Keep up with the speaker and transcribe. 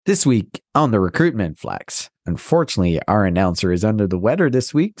This week on the Recruitment Flex, unfortunately, our announcer is under the weather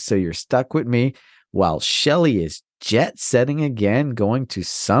this week, so you're stuck with me while Shelley is jet setting again, going to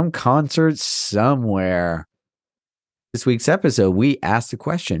some concert somewhere. This week's episode, we asked the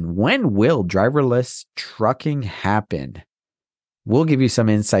question, when will driverless trucking happen? We'll give you some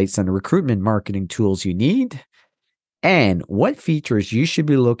insights on the recruitment marketing tools you need and what features you should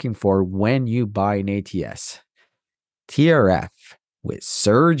be looking for when you buy an ATS. TRF with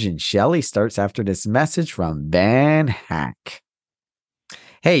Serge and Shelley starts after this message from Van Hack.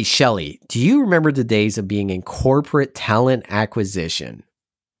 Hey, Shelley, do you remember the days of being in corporate talent acquisition?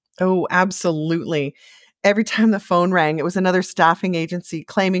 Oh, absolutely. Every time the phone rang, it was another staffing agency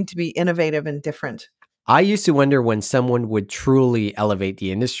claiming to be innovative and different. I used to wonder when someone would truly elevate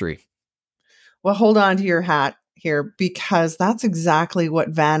the industry. Well, hold on to your hat here because that's exactly what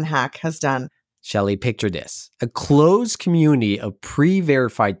Van Hack has done. Shelley, picture this. A closed community of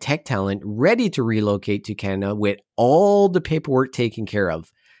pre-verified tech talent ready to relocate to Canada with all the paperwork taken care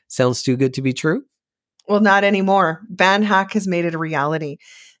of. Sounds too good to be true? Well, not anymore. Van Hack has made it a reality.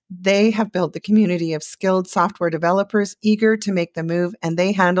 They have built the community of skilled software developers eager to make the move, and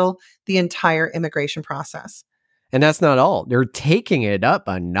they handle the entire immigration process. And that's not all. They're taking it up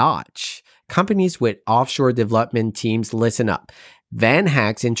a notch. Companies with offshore development teams, listen up. Van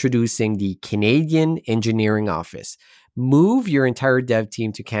Hack's introducing the Canadian Engineering Office. Move your entire dev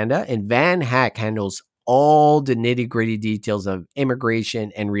team to Canada, and Van Hack handles all the nitty-gritty details of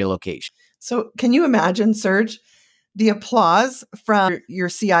immigration and relocation. So can you imagine, Serge, the applause from your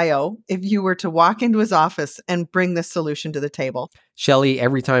CIO if you were to walk into his office and bring this solution to the table? Shelley,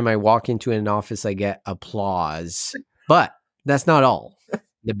 every time I walk into an office, I get applause. But that's not all.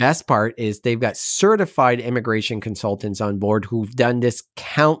 The best part is they've got certified immigration consultants on board who've done this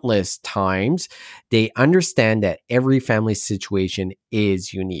countless times. They understand that every family situation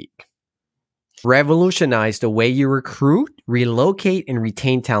is unique. Revolutionize the way you recruit, relocate, and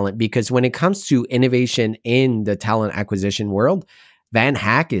retain talent, because when it comes to innovation in the talent acquisition world, Van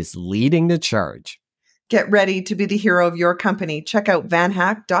Hack is leading the charge. Get ready to be the hero of your company. Check out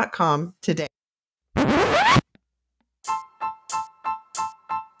vanhack.com today.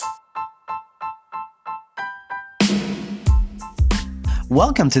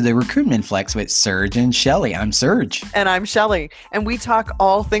 Welcome to the Recruitment Flex with Serge and Shelley. I'm Serge. And I'm Shelley. And we talk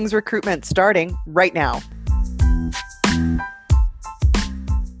all things recruitment starting right now.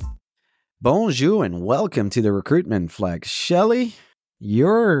 Bonjour and welcome to the Recruitment Flex. Shelley,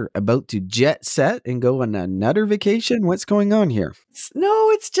 you're about to jet set and go on another vacation. What's going on here? No,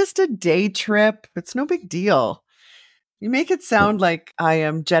 it's just a day trip. It's no big deal. You make it sound like I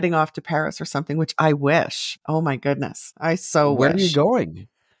am jetting off to Paris or something, which I wish. Oh my goodness. I so Where wish. are you going?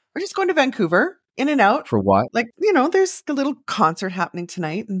 We're just going to Vancouver, in and out. For what? Like, there's the little concert happening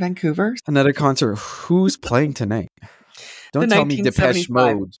tonight in Vancouver. Another concert. Who's playing tonight? Don't tell me Depeche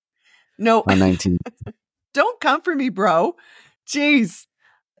Mode. No. On 19. Don't come for me, bro. Jeez.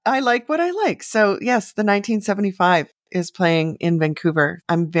 I like what I like. So yes, the 1975 is playing in Vancouver.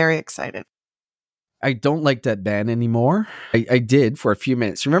 I'm very excited. I don't like that band anymore. I did for a few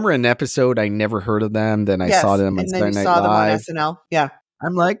minutes. Remember an episode I never heard of them, then I saw them on Saturday Night Live. Them on SNL. Yeah.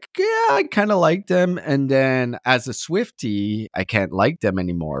 I'm like, yeah, I kind of like them. And then as a Swiftie, I can't like them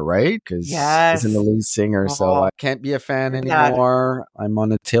anymore, right? Because isn't the lead singer, so I can't be a fan anymore. I'm on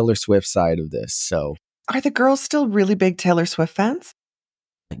the Taylor Swift side of this. So, are the girls still really big Taylor Swift fans?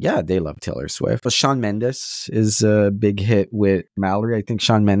 Yeah, they love Taylor Swift. But Shawn Mendes is a big hit with Mallory. I think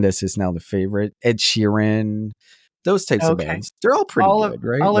Shawn Mendes is now the favorite. Ed Sheeran, those types of bands. They're all pretty good,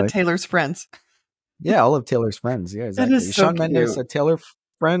 right? All of Taylor's friends. Yeah, all of Taylor's friends. Yeah, exactly. That is so Shawn Mendes, a Taylor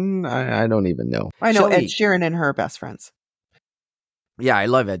friend? I don't even know. I know Shelley. Ed Sheeran and her are best friends. Yeah, I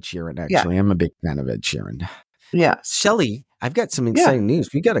love Ed Sheeran, actually. Yeah. I'm a big fan of Ed Sheeran. Yeah. Shelley, I've got some exciting news.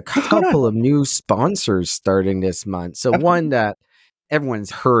 We got a couple of new sponsors starting this month. So one that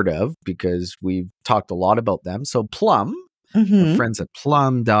everyone's heard of because we've talked a lot about them. So Plum, our friends at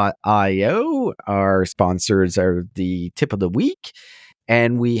plum.io, our sponsors are the tip of the week.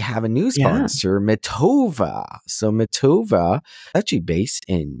 And we have a new sponsor, Metova. So Metova, actually based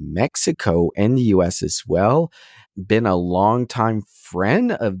in Mexico and the US as well. Been a longtime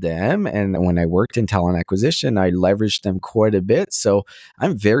friend of them. And when I worked in talent acquisition, I leveraged them quite a bit. So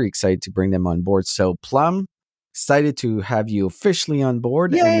I'm very excited to bring them on board. So Plum, excited to have you officially on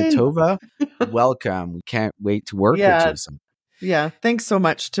board. Yay! And Metova, welcome. We can't wait to work with you. Yeah. Thanks so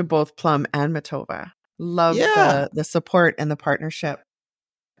much to both Plum and Metova. Love the support and the partnership.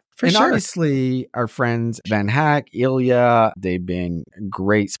 Honestly, our friends Van Hack, Ilya, they've been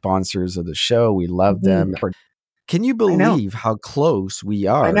great sponsors of the show. We love them. Can you I know. believe how close we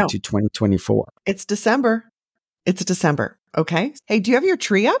I are know. to 2024? It's December. It's December. Okay. Hey, do you have your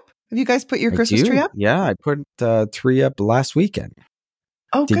tree up? Have you guys put your I Christmas tree do. up? Yeah, I put 3 up last weekend.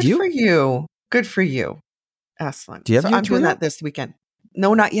 Oh, Did good you? for you. Good for you. Excellent. Do you have So your I'm doing 3 up? that this weekend.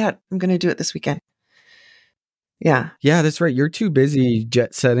 No, not yet. I'm going to do it this weekend. Yeah. Yeah, that's right. You're too busy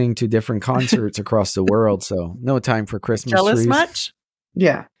jet setting to different concerts across the world, so no time for Christmas Jealous trees. much?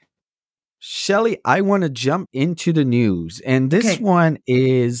 Yeah. Shelley, I want to jump into the news. And this Okay. one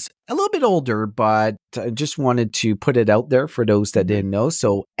is a little bit older, but I just wanted to put it out there for those that didn't know.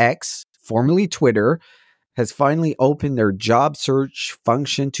 So, X, formerly Twitter, has finally opened their job search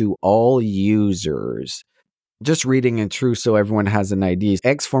function to all users. Just reading it through so everyone has an idea.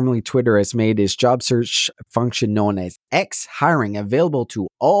 X, formerly Twitter, has made its job search function known as X Hiring available to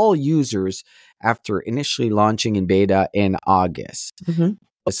all users after initially launching in beta in August. Mm-hmm.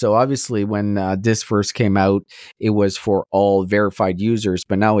 So obviously when this first came out, it was for all verified users,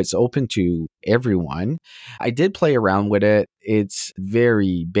 but now it's open to everyone. I did play around with it. It's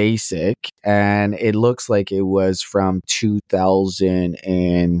very basic and it looks like it was from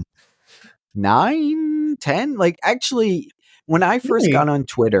 2009, 10. Like actually, when I first Really? got on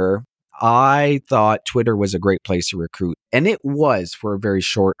Twitter, I thought Twitter was a great place to recruit. And it was for a very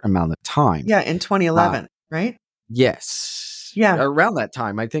short amount of time. Yeah, in 2011, right? Yes. Yeah. Around that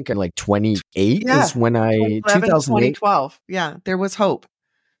time, I think like 28 Yeah. is when 2011, 2008, 2012. Yeah, there was hope.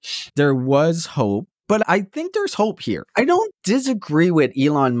 there was hope, but I think there's hope here. I don't disagree with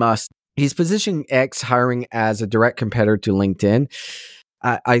Elon Musk. He's positioning X hiring as a direct competitor to LinkedIn.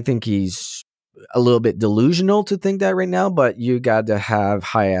 I think he's a little bit delusional to think that right now, but you got to have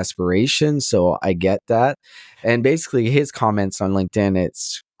high aspirations. So I get that. And basically his comments on LinkedIn,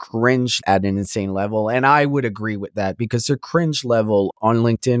 it's cringe at an insane level. And I would agree with that because the cringe level on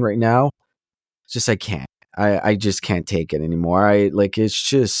LinkedIn right now, just I can't. I just can't take it anymore. It's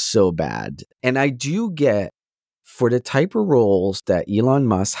just so bad. And I do get for the type of roles that Elon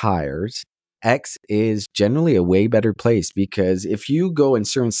Musk hires, X is generally a way better place because if you go in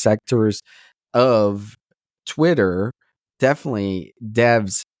certain sectors of Twitter, definitely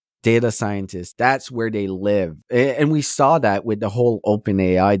devs, data scientists, that's where they live. And we saw that with the whole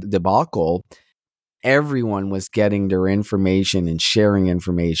OpenAI debacle. Everyone was getting their information and sharing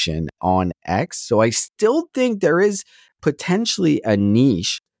information on X. So I still think there is potentially a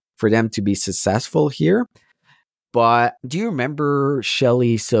niche for them to be successful here. But do you remember,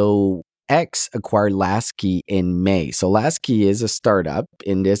 Shelley? So X acquired Lasky in May. So Lasky is a startup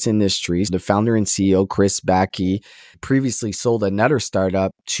in this industry. The founder and CEO, Chris Backey, previously sold another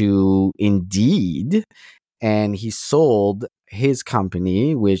startup to Indeed. And he sold his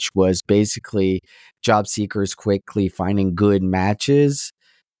company, which was basically job seekers quickly finding good matches,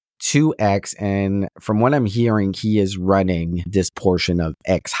 to X. And from what I'm hearing, he is running this portion of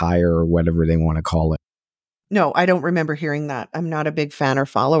X Hire or whatever they want to call it. No, I don't remember hearing that. I'm not a big fan or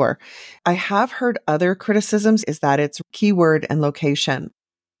follower. I have heard other criticisms is that it's keyword and location.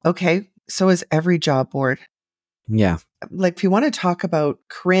 Okay, so is every job board. Yeah. Like if you want to talk about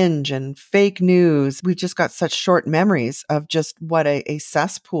cringe and fake news, we've just got such short memories of just what a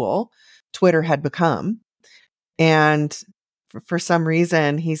cesspool Twitter had become. And for some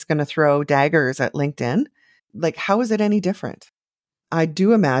reason, he's going to throw daggers at LinkedIn. Like, how is it any different? I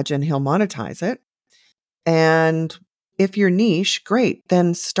do imagine he'll monetize it. And if you're niche, great,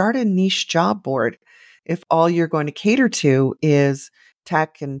 then start a niche job board. If all you're going to cater to is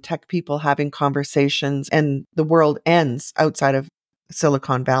tech and tech people having conversations and the world ends outside of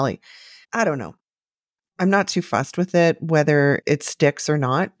Silicon Valley, I don't know. I'm not too fussed with it, whether it sticks or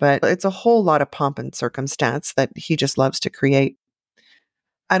not, but it's a whole lot of pomp and circumstance that he just loves to create.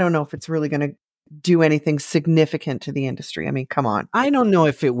 I don't know if it's really going to do anything significant to the industry. I mean, come on. I don't know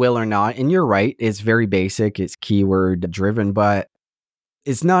if it will or not. And you're right. It's very basic. It's keyword driven, but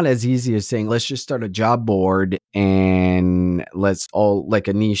it's not as easy as saying, let's just start a job board and let's all like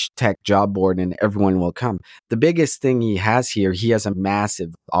a niche tech job board and everyone will come. The biggest thing he has here, he has a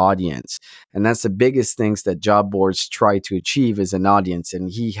massive audience. And that's the biggest things that job boards try to achieve is an audience, and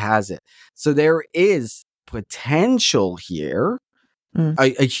he has it. So there is potential here,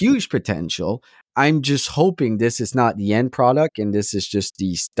 a huge potential. I'm just hoping this is not the end product and this is just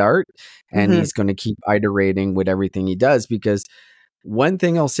the start. And Mm-hmm. he's going to keep iterating with everything he does because one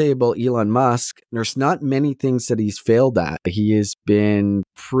thing I'll say about Elon Musk, there's not many things that he's failed at. He has been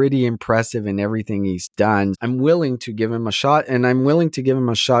pretty impressive in everything he's done. I'm willing to give him a shot, and I'm willing to give him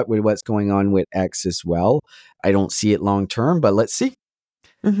a shot with what's going on with X as well. I don't see it long term, but let's see.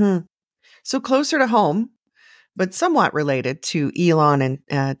 Mm-hmm. So closer to home, but somewhat related to Elon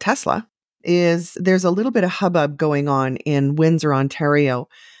and Tesla. is there's a little bit of hubbub going on in Windsor, Ontario,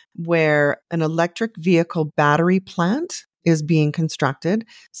 where an electric vehicle battery plant is being constructed,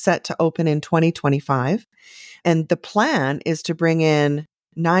 set to open in 2025. And the plan is to bring in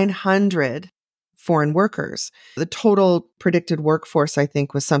 900 foreign workers. The total predicted workforce, I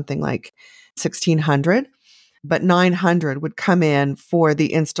think, was something like 1,600, but 900 would come in for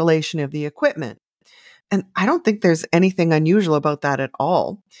the installation of the equipment. And I don't think there's anything unusual about that at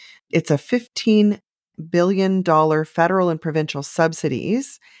all. It's a $15 billion federal and provincial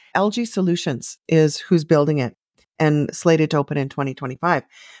subsidies. LG Solutions is who's building it and slated to open in 2025.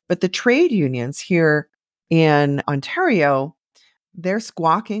 But the trade unions here in Ontario, they're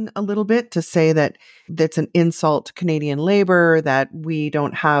squawking a little bit to say that that's an insult to Canadian labor, that we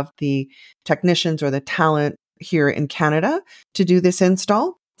don't have the technicians or the talent here in Canada to do this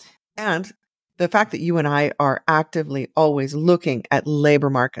install. And the fact that you and I are actively always looking at labor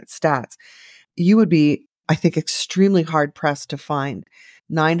market stats, you would be, I think, extremely hard pressed to find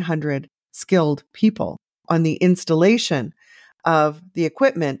 900 skilled people on the installation of the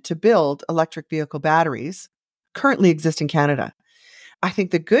equipment to build electric vehicle batteries currently exist in Canada. I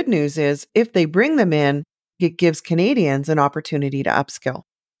think the good news is if they bring them in, it gives Canadians an opportunity to upskill.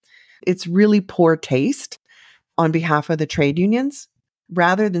 It's really poor taste on behalf of the trade unions.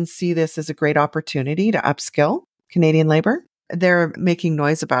 Rather than see this as a great opportunity to upskill Canadian labor, they're making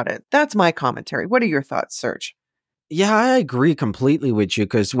noise about it. That's my commentary. What are your thoughts, Serge? Yeah, I agree completely with you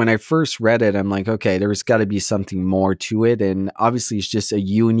because when I first read it, I'm like, okay, there's got to be something more to it. And obviously, it's just a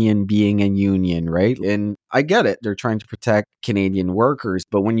union being a union, right? And I get it. They're trying to protect Canadian workers.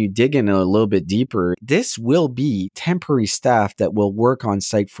 But when you dig in a little bit deeper, this will be temporary staff that will work on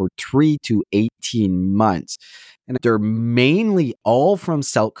site for 3 to 18 months. And they're mainly all from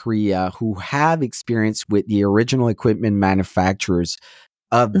South Korea who have experience with the original equipment manufacturers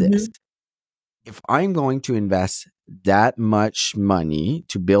of this. Mhm. If I'm going to invest that much money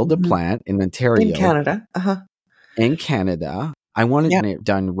to build a Mhm. plant in In Ontario, Canada. in Canada, I want Yeah. it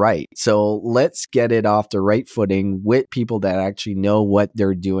done right. So let's get it off the right footing with people that actually know what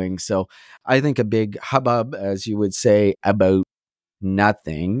they're doing. So I think a big hubbub, as you would say, about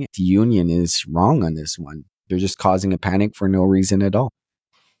nothing. The union is wrong on this one. They're just causing a panic for no reason at all.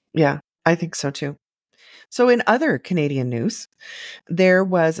 Yeah, I think so too. So, in other Canadian news, there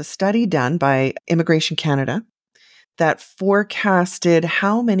was a study done by Immigration Canada that forecasted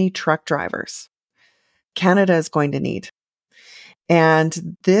how many truck drivers Canada is going to need.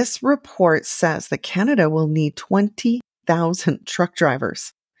 And this report says that Canada will need 20,000 truck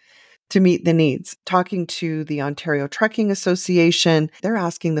drivers to meet the needs. Talking to the Ontario Trucking Association, they're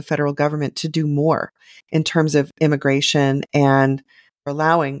asking the federal government to do more in terms of immigration and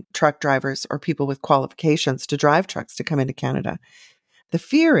allowing truck drivers or people with qualifications to drive trucks to come into Canada. The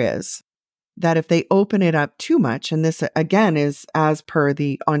fear is that if they open it up too much, and this again is as per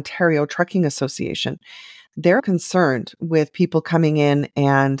the Ontario Trucking Association, they're concerned with people coming in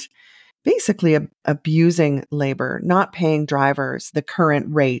and basically abusing labor, not paying drivers the current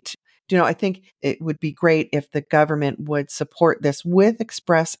rate. I think it would be great if the government would support this with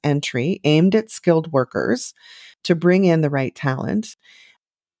express entry aimed at skilled workers to bring in the right talent.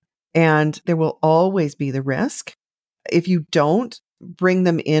 And there will always be the risk. If you don't bring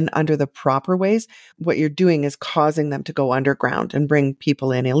them in under the proper ways, what you're doing is causing them to go underground and bring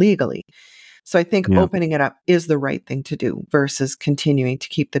people in illegally. So I think Yeah. opening it up is the right thing to do versus continuing to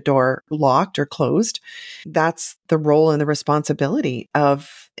keep the door locked or closed. That's the role and the responsibility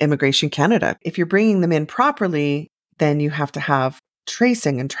of Immigration Canada. If you're bringing them in properly, then you have to have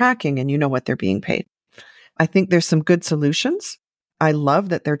tracing and tracking and you know what they're being paid. I think there's some good solutions. I love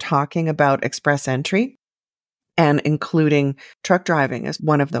that they're talking about express entry and including truck driving as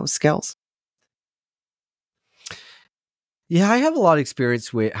one of those skills. Yeah, I have a lot of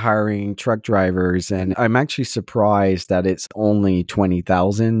experience with hiring truck drivers, and I'm actually surprised that it's only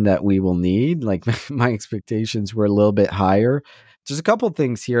 20,000 that we will need. Like my expectations were a little bit higher. There's a couple of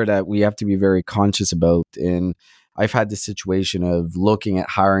things here that we have to be very conscious about. And I've had this situation of looking at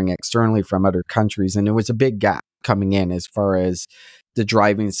hiring externally from other countries, and there was a big gap coming in as far as the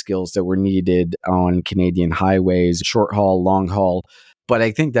driving skills that were needed on Canadian highways, short haul, long haul. But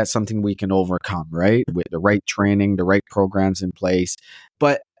I think that's something we can overcome, right? With the right training, the right programs in place.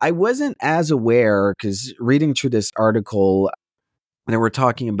 But I wasn't as aware because reading through this article, they were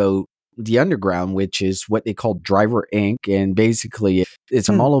talking about the underground, which is what they call Driver Inc. And basically, it's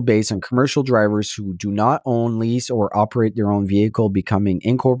a Hmm. model based on commercial drivers who do not own, lease, or operate their own vehicle, becoming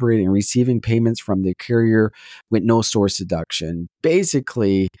incorporated and receiving payments from the carrier with no source deduction.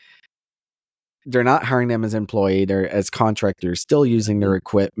 Basically, they're not hiring them as employee, they're as contractors, still using their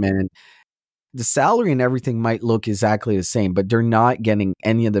equipment. the salary and everything might look exactly the same, but they're not getting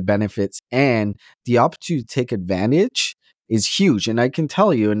any of the benefits. And the opportunity to take advantage is huge. And I can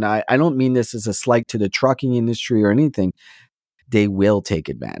tell you, and I don't mean this as a slight to the trucking industry or anything, they will take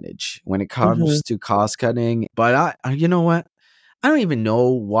advantage when it comes to cost cutting. But you know what? I don't even know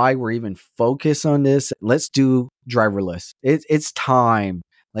why we're even focused on this. Let's do driverless. It's time.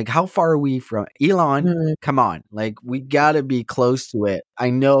 Like, how far are we from Elon? Mhm. Come on. Like, we got to be close to it. I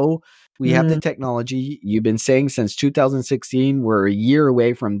know we have the technology. You've been saying since 2016, we're a year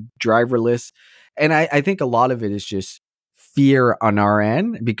away from driverless. And I think a lot of it is just fear on our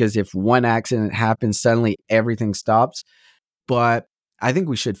end, because if one accident happens, suddenly everything stops. But I think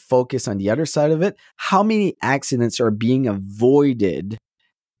we should focus on the other side of it. How many accidents are being avoided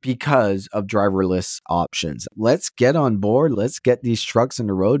because of driverless options? Let's get on board. Let's get these trucks on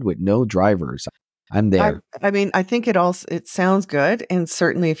the road with no drivers. I'm there. I mean, I think it sounds good. And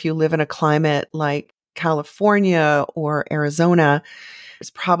certainly if you live in a climate like California or Arizona,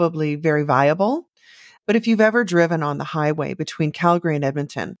 it's probably very viable. But if you've ever driven on the highway between Calgary and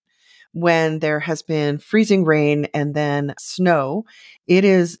Edmonton, when there has been freezing rain and then snow, it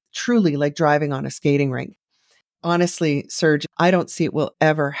is truly like driving on a skating rink. Honestly, Serge, I don't see it will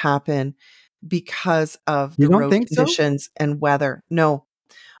ever happen because of You the don't road think so? conditions and weather. No,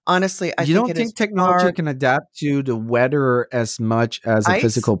 honestly, I You think don't it is think technology far. can adapt to the weather as much as a Ice?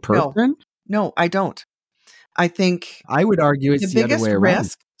 physical No, person? no, I don't. I think I would argue the it's the other way biggest around.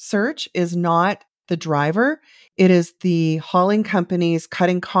 risk, Serge, is not the driver. It is the hauling companies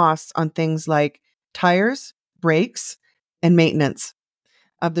cutting costs on things like tires, brakes, and maintenance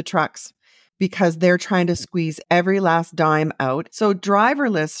of the trucks because they're trying to squeeze every last dime out. So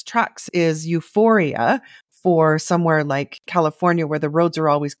driverless trucks is euphoria for somewhere like California where the roads are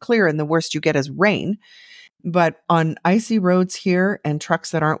always clear and the worst you get is rain. But on icy roads here and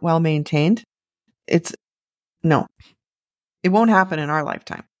trucks that aren't well maintained, it's no, it won't happen in our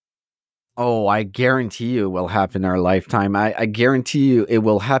lifetime. Oh, I guarantee you it will happen in our lifetime. I guarantee you it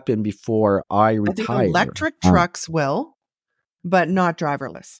will happen before I I think retire. electric trucks will, but not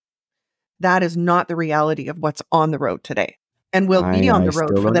driverless. That is not the reality of what's on the road today and will be on I the road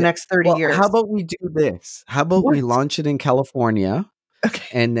still for don't the get. next 30 Well, how years. about we do this? How about What? we launch it in California Okay.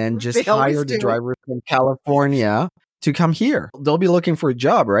 and then just They always hire the do. drivers from California to come here? They'll be looking for a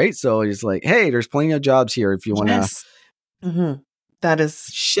job, right? So it's like, hey, there's plenty of jobs here if you want to. Yes. That is,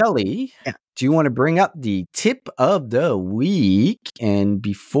 Shelley, yeah. do you want to bring up the tip of the week? And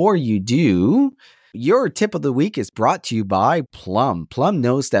before you do, your tip of the week is brought to you by Plum. Plum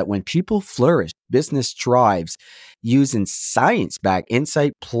knows that when people flourish, business thrives. Using science-backed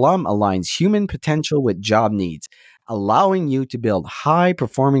insight, Plum aligns human potential with job needs, allowing you to build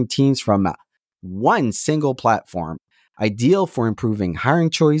high-performing teams from one single platform. Ideal for improving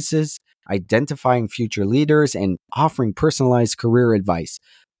hiring choices, identifying future leaders, and offering personalized career advice.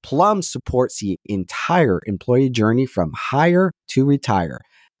 Plum supports the entire employee journey from hire to retire.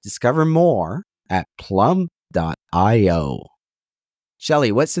 Discover more at plum.io.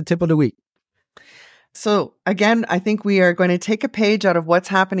 Shelley, what's the tip of the week? So again, I think we are going to take a page out of what's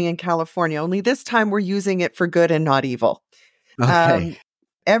happening in California, only this time we're using it for good and not evil. Okay.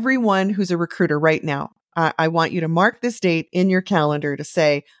 Everyone who's a recruiter right now, I want you to mark this date in your calendar to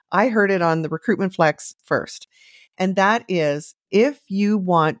say, I heard it on the Recruitment Flex first. And that is, if you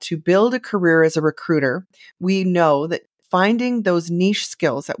want to build a career as a recruiter, we know that finding those niche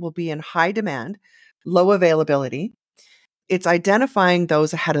skills that will be in high demand, low availability, it's identifying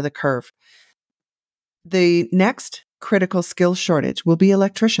those ahead of the curve. The next critical skill shortage will be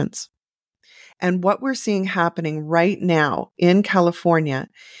electricians. And what we're seeing happening right now in California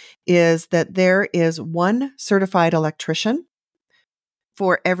is that there is one certified electrician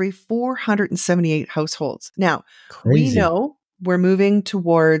for every 478 households. Now, we Crazy. know we're moving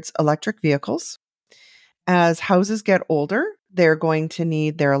towards electric vehicles. As houses get older, they're going to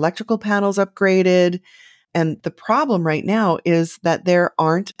need their electrical panels upgraded. And the problem right now is that there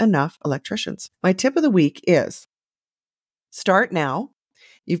aren't enough electricians. My tip of the week is start now.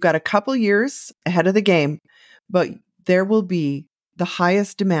 You've got a couple years ahead of the game, but there will be the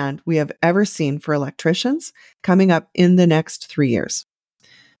highest demand we have ever seen for electricians coming up in the next 3 years.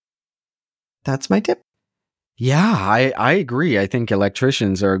 That's my tip. Yeah, I agree. I think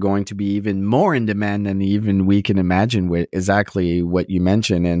electricians are going to be even more in demand than even we can imagine with exactly what you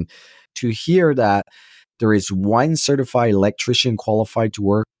mentioned. And to hear that there is one certified electrician qualified to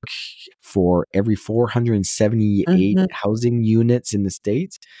work for every 478 Mhm. housing units in the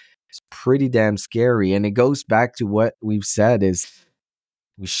States is pretty damn scary. And it goes back to what we've said is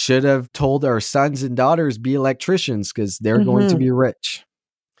we should have told our sons and daughters be electricians because they're going to Mhm. be rich.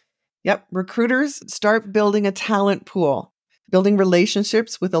 Yep. Recruiters start building a talent pool, building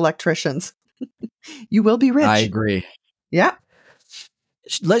relationships with electricians. You will be I rich. agree. Yeah.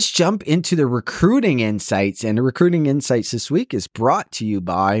 Let's jump into the recruiting insights. And the recruiting insights this week is brought to you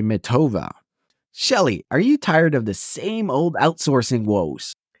by Mitova. Shelley, are you tired of the same old outsourcing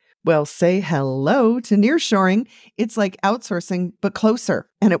woes? Well, say hello to nearshoring. It's like outsourcing, but closer,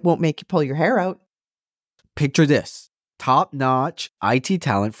 and it won't make you pull your hair out. Picture this: top-notch IT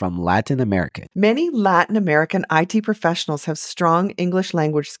talent from Latin America. Many Latin American IT professionals have strong English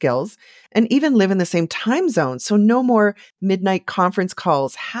language skills and even live in the same time zone, so no more midnight conference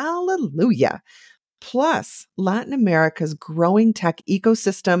calls. Hallelujah. Plus, Latin America's growing tech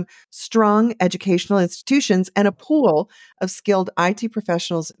ecosystem, strong educational institutions, and a pool of skilled IT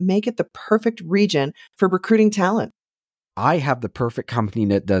professionals make it the perfect region for recruiting talent. I have the perfect company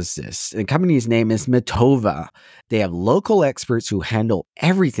that does this. The company's name is Mitova. They have local experts who handle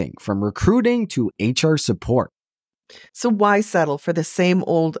everything from recruiting to HR support. So, why settle for the same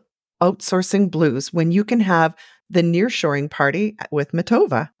old outsourcing blues when you can have the nearshoring party with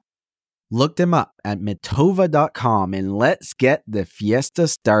Mitova? Look them up at mitova.com and let's get the fiesta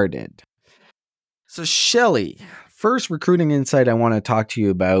started. So, Shelley, first recruiting insight I want to talk to you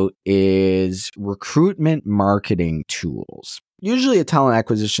about is recruitment marketing tools. Usually, a talent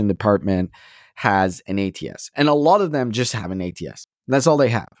acquisition department has an ATS, and a lot of them just have an ATS. That's all they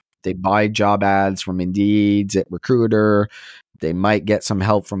have. They buy job ads from Indeed, ZipRecruiter. They might get some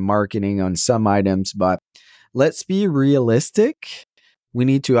help from marketing on some items, but let's be realistic. We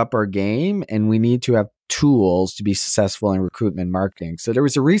need to up our game and we need to have tools to be successful in recruitment marketing. So there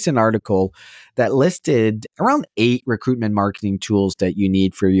was a recent article that listed around 8 recruitment marketing tools that you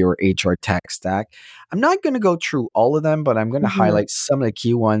need for your HR tech stack. I'm not going to go through all of them, but I'm going to highlight some of the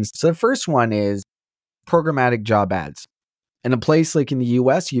key ones. So the first one is programmatic job ads. In a place like in the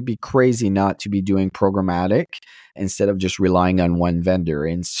US, you'd be crazy not to be doing programmatic instead of just relying on one vendor.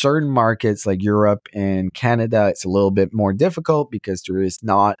 In certain markets like Europe and Canada, it's a little bit more difficult because there is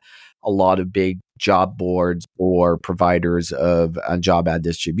not a lot of big job boards or providers of job ad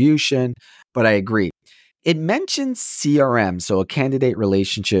distribution. But I agree. It mentions CRM, so a candidate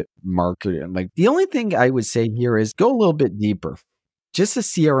relationship marketer. Like the only thing I would say here is go a little bit deeper. Just a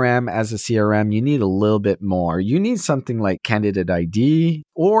CRM as a CRM, you need a little bit more. You need something like Candidate ID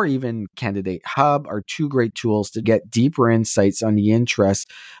or even Candidate Hub are 2 great tools to get deeper insights on the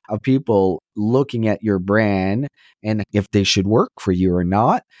interests of people looking at your brand and if they should work for you or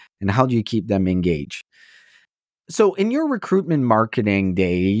not, and how do you keep them engaged. So in your recruitment marketing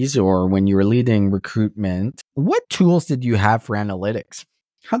days or when you were leading recruitment, what tools did you have for analytics?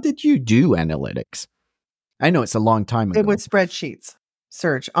 How did you do analytics? I know it's a long time It ago. was spreadsheets,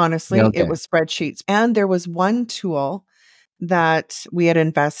 Serge. Honestly, Okay. it was spreadsheets. And there was one tool that we had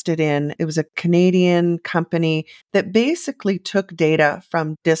invested in. It was a Canadian company that basically took data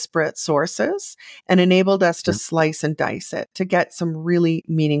from disparate sources and enabled us to slice and dice it to get some really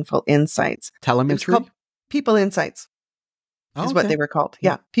meaningful insights. It was Telemetry? called People Insights. Is what they were called.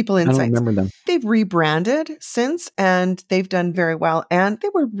 Yeah, People I don't Insights. remember them. They've rebranded since and they've done very well. And they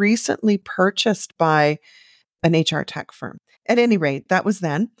were recently purchased by an HR tech firm. At any rate, that was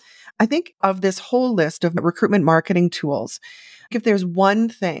then. I think of this whole list of recruitment marketing tools, if there's one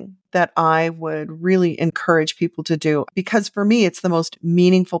thing that I would really encourage people to do, because for me, it's the most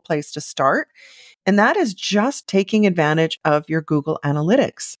meaningful place to start, and that is just taking advantage of your Google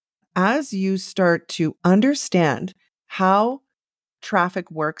Analytics. As you start to understand how traffic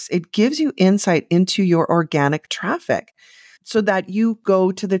works, it gives you insight into your organic traffic so that you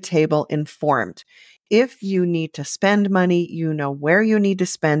go to the table informed. If you need to spend money, you know where you need to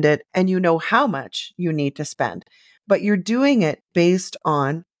spend it and you know how much you need to spend. But you're doing it based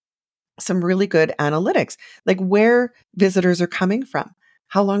on some really good analytics, like where visitors are coming from,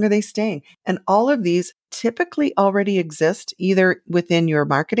 how long are they staying? And all of these typically already exist either within your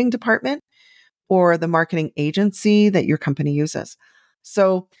marketing department or the marketing agency that your company uses.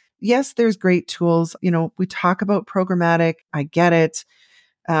 So, yes, there's great tools. You know, we talk about programmatic, I get it.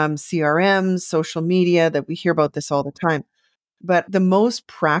 CRMs, social media, that we hear about this all the time. But the most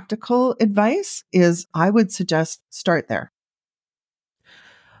practical advice is I would suggest start there.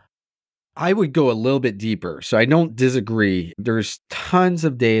 I would go a little bit deeper. So I don't disagree. There's tons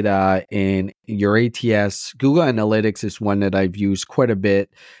of data in your ATS. Google Analytics is one that I've used quite a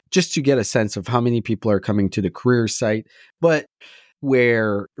bit just to get a sense of how many people are coming to the career site. But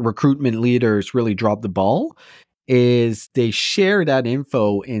where recruitment leaders really drop the ball is they share that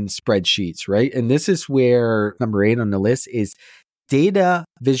info in spreadsheets, right? And this is where number 8 on the list is data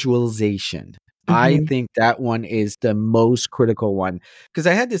visualization. I Mhm. think that one is the most critical one because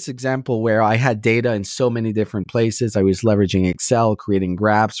I had this example where I had data in so many different places. I was leveraging Excel, creating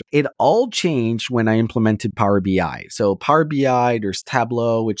graphs. It all changed when I implemented Power BI. So Power BI, there's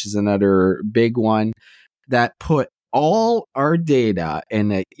Tableau, which is another big one that put all our data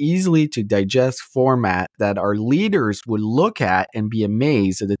in an easily to digest format that our leaders would look at and be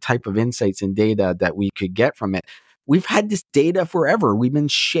amazed at the type of insights and data that we could get from it. We've had this data forever. We've been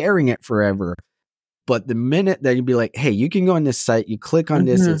sharing it forever. But the minute that you'd be like, hey, you can go on this site, you click on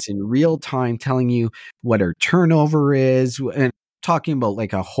this, Mhm. it's in real time telling you what our turnover is, and talking about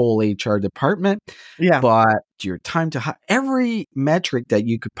like a whole HR department, Yeah. but your time to every metric that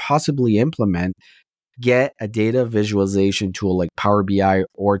you could possibly implement, get a data visualization tool like Power BI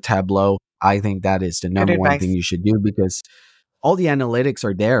or Tableau. I think that is the Good number one thing advice. you should do because all the analytics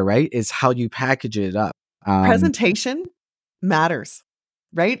are there, right? It's how you package it up. Um, Presentation matters,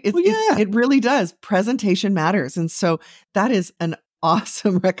 right? well, yeah. It really does. Presentation matters. And so that is an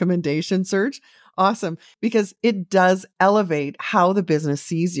awesome recommendation, Serge. Awesome. Because it does elevate how the business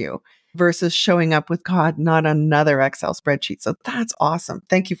sees you versus showing up with God, not another Excel spreadsheet. So that's awesome.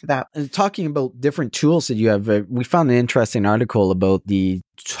 Thank you for that. And talking about different tools that you have, we found an interesting article about the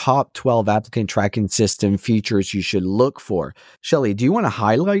top 12 applicant tracking system features you should look for. Shelley, do you want to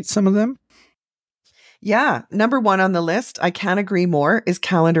highlight some of them? Yeah. Number one on the list, I can't agree more, is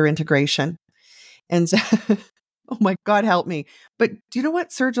calendar integration. And so, oh my God, help me. But do you know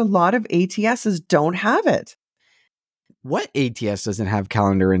what, Serge? A lot of ATSs don't have it. What ATS doesn't have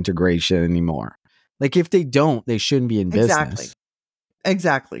calendar integration anymore? Like if they don't, they shouldn't be in Exactly. business.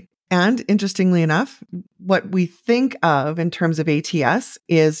 Exactly. And interestingly enough, what we think of in terms of ATS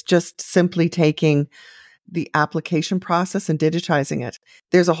is just simply taking the application process and digitizing it.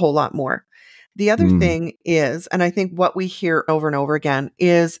 There's a whole lot more. The other Mm. thing is, and I think what we hear over and over again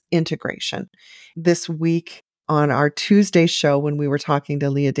is integration. This week on our Tuesday show, when we were talking to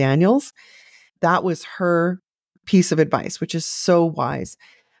Leah Daniels, that was her piece of advice, which is so wise.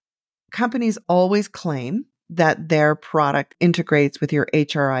 Companies always claim that their product integrates with your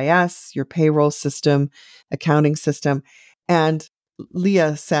HRIS, your payroll system, accounting system. And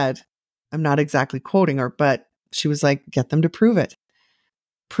Leah said, I'm not exactly quoting her, but she was like, get them to prove it.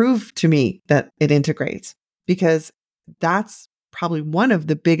 Prove to me that it integrates because that's probably one of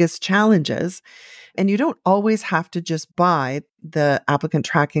the biggest challenges. And you don't always have to just buy the applicant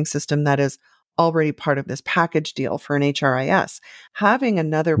tracking system that is already part of this package deal for an HRIS. Having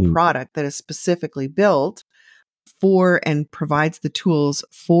another Mm. product that is specifically built for and provides the tools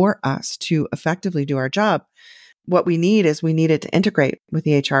for us to effectively do our job. What we need is we need it to integrate with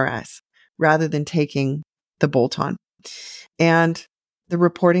the HRS rather than taking the bolt on. And the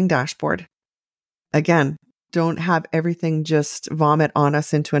reporting dashboard. Again, don't have everything just vomit on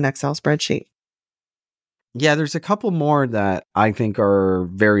us into an Excel spreadsheet. Yeah, there's a couple more that I think are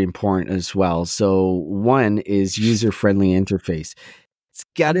very important as well. So one is user-friendly interface. It's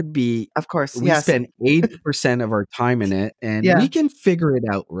got to be, Of course. we Yes. spend 80% of our time in it and Yeah. we can figure it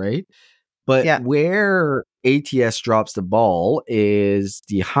out, right? But Yeah. where ATS drops the ball is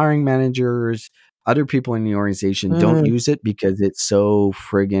the hiring managers, other people in the organization don't Mm. use it because it's so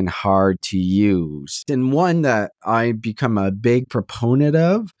friggin' hard to use. And one that I become a big proponent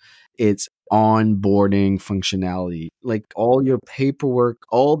of, it's onboarding functionality. Like all your paperwork,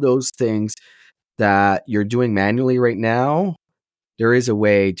 all those things that you're doing manually right now, there is a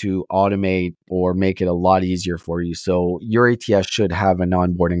way to automate or make it a lot easier for you. So your ATS should have an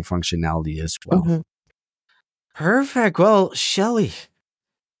onboarding functionality as well. Mhm. Perfect. Well, Shelley,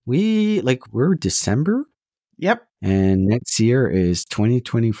 we're December Yep. and next year is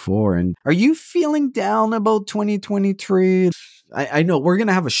 2024. And are you feeling down about 2023? I know we're going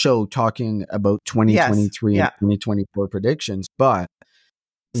to have a show talking about Yes. 2023 and Yeah. 2024 predictions, but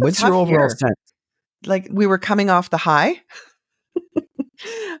It's a what's your tough overall year. sense? Like we were coming off the high,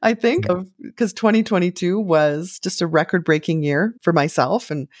 I think, of because 2022 was just a record breaking year for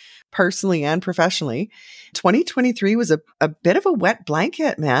myself and personally and professionally. 2023 was a bit of a wet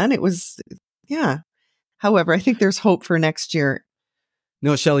blanket, man. It was, yeah. However, I think there's hope for next year.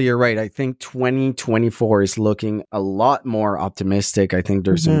 No, Shelley, you're right. I think 2024 is looking a lot more optimistic. I think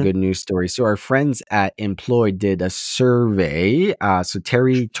there's some Mhm. good news stories. So our friends at Employed did a survey. So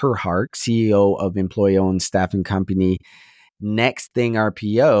Terry Terhark, CEO of employee-owned staffing company Next Thing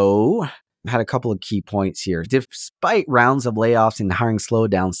RPO, had a couple of key points here. Despite rounds of layoffs and hiring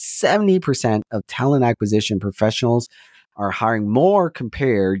slowdown, 70% of talent acquisition professionals are hiring more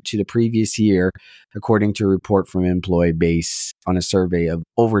compared to the previous year, according to a report from Employee based on a survey of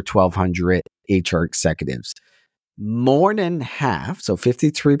over 1,200 HR executives. More than half, so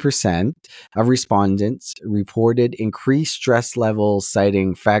 53% of respondents reported increased stress levels,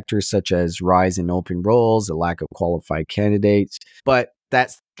 citing factors such as rise in open roles, a lack of qualified candidates. But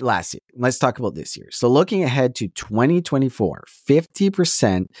that's last year. Let's talk about this year. So looking ahead to 2024,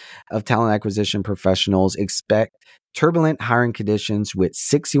 50% of talent acquisition professionals expect turbulent hiring conditions, with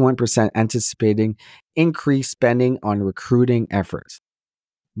 61% anticipating increased spending on recruiting efforts.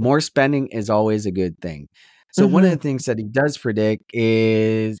 More spending is always a good thing. So one of the things that he does predict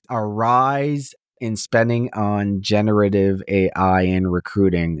is a rise in spending on generative AI in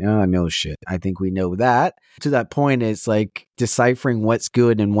recruiting. Oh, no shit. I think we know that. To that point, it's like deciphering what's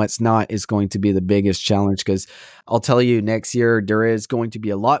good and what's not is going to be the biggest challenge, because I'll tell you, next year, there is going to be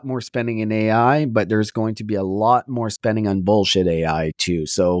a lot more spending in AI, but there's going to be a lot more spending on bullshit AI too.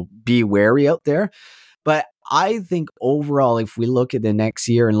 So be wary out there. But I think overall, if we look at the next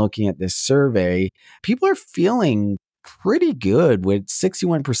year and looking at this survey, people are feeling pretty good with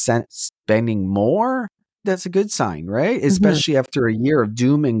 61% spending more. That's a good sign, right? Especially after a year of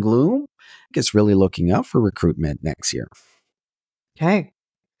doom and gloom. I guess really looking up for recruitment next year. Okay.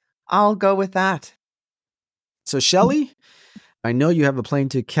 I'll go with that. So, Shelley, I know you have a plane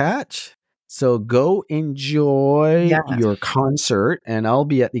to catch. So go enjoy your concert, and I'll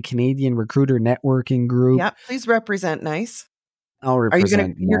be at the Canadian Recruiter Networking Group. Yeah, please represent nice. I'll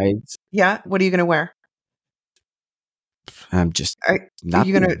represent nice. Yeah, what are you going to wear? I'm just. Are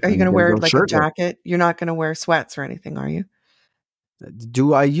you going to wear like a jacket? You're not going to wear sweats or anything, are you?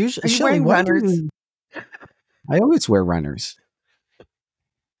 Do I usually? Are you wearing runners? I always wear runners.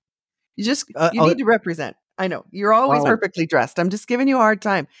 You need to represent. I know you're always perfectly dressed. I'm just giving you a hard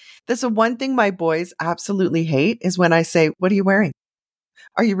time. That's the one thing my boys absolutely hate is when I say, "What are you wearing?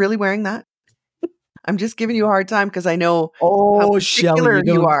 Are you really wearing that?" I'm just giving you a hard time because I know how particular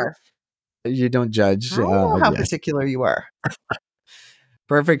Shelley, you are. You don't judge. I know how particular you are.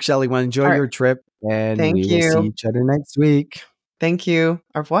 Perfect, Shelley. Well, enjoy your trip, and we will see each other next week. Thank you.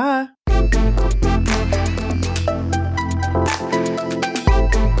 Au revoir.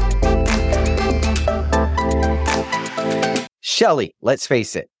 Shelley, let's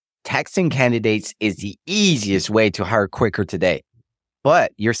face it, texting candidates is the easiest way to hire quicker today.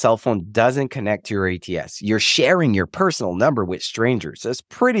 But your cell phone doesn't connect to your ATS. You're sharing your personal number with strangers. That's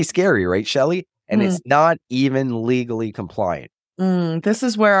pretty scary, right, Shelley? And it's not even legally compliant. This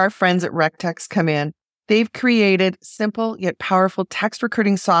is where our friends at RecText come in. They've created simple yet powerful text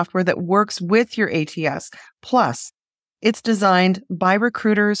recruiting software that works with your ATS. Plus, it's designed by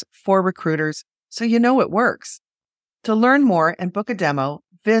recruiters for recruiters, so you know it works. To learn more and book a demo,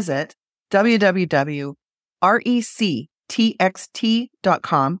 visit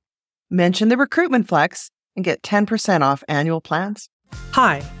www.rectxt.com, mention the Recruitment Flex, and get 10% off annual plans.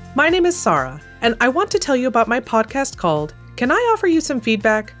 Hi, my name is Sarah, and I want to tell you about my podcast called Can I Offer You Some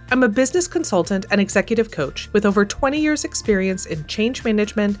Feedback? I'm a business consultant and executive coach with over 20 years experience in change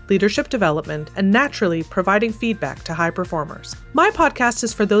management, leadership development, and naturally providing feedback to high performers. My podcast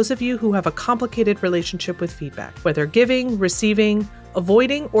is for those of you who have a complicated relationship with feedback, whether giving, receiving,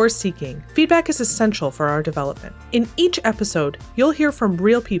 avoiding, or seeking. Feedback is essential for our development. In each episode, you'll hear from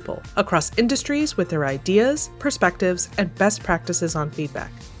real people across industries with their ideas, perspectives, and best practices on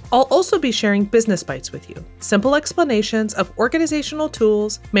feedback. I'll also be sharing business bites with you, simple explanations of organizational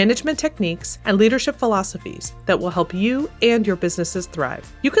tools, management techniques, and leadership philosophies that will help you and your businesses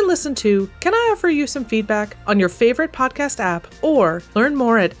thrive. You can listen to Can I Offer You Some Feedback on your favorite podcast app, or learn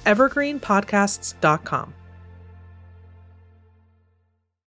more at evergreenpodcasts.com.